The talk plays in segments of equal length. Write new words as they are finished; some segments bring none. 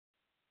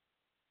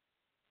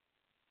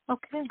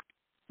Okay,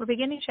 we're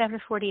beginning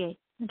chapter 48.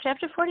 In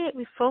chapter 48,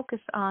 we focus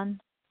on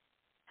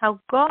how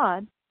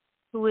God,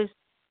 who is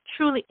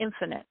truly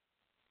infinite,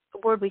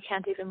 a word we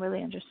can't even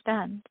really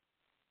understand,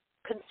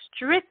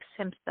 constricts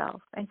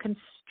himself and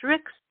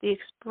constricts the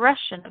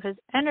expression of his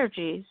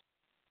energies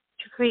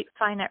to create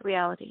finite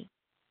reality.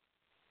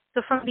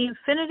 So from the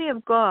infinity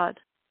of God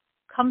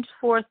comes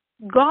forth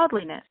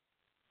godliness,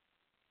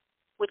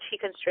 which he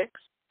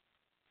constricts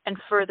and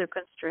further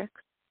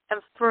constricts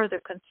and further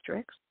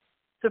constricts.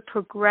 The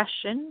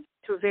progression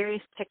through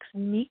various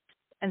techniques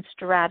and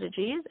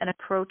strategies and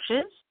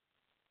approaches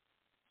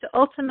to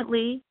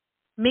ultimately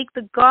make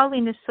the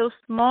godliness so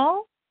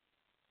small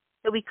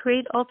that we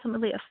create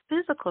ultimately a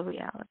physical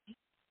reality,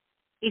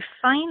 a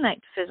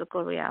finite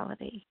physical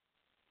reality.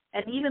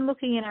 And even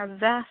looking in our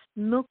vast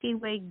Milky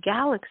Way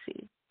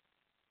galaxies,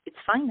 it's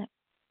finite.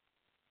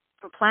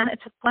 From planet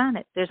to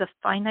planet, there's a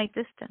finite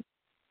distance.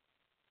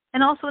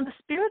 And also in the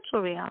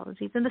spiritual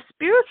realities, in the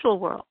spiritual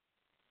world,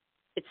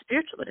 it's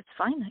spiritual, but it's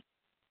finite.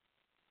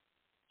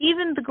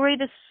 Even the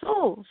greatest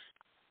souls,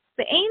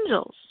 the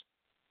angels,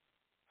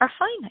 are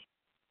finite.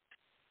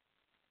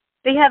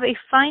 They have a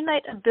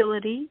finite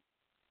ability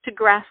to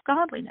grasp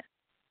godliness.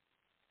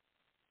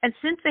 And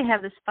since they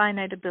have this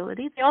finite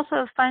ability, they also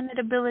have finite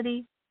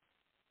ability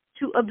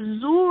to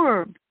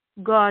absorb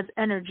God's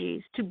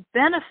energies, to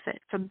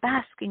benefit from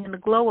basking in the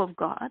glow of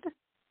God.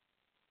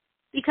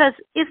 Because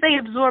if they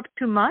absorb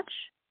too much,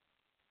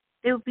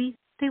 they would be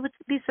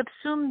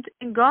subsumed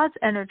in God's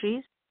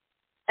energies,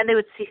 and they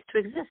would cease to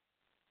exist,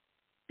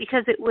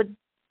 because it would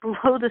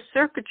blow the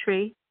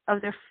circuitry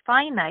of their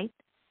finite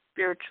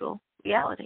spiritual reality.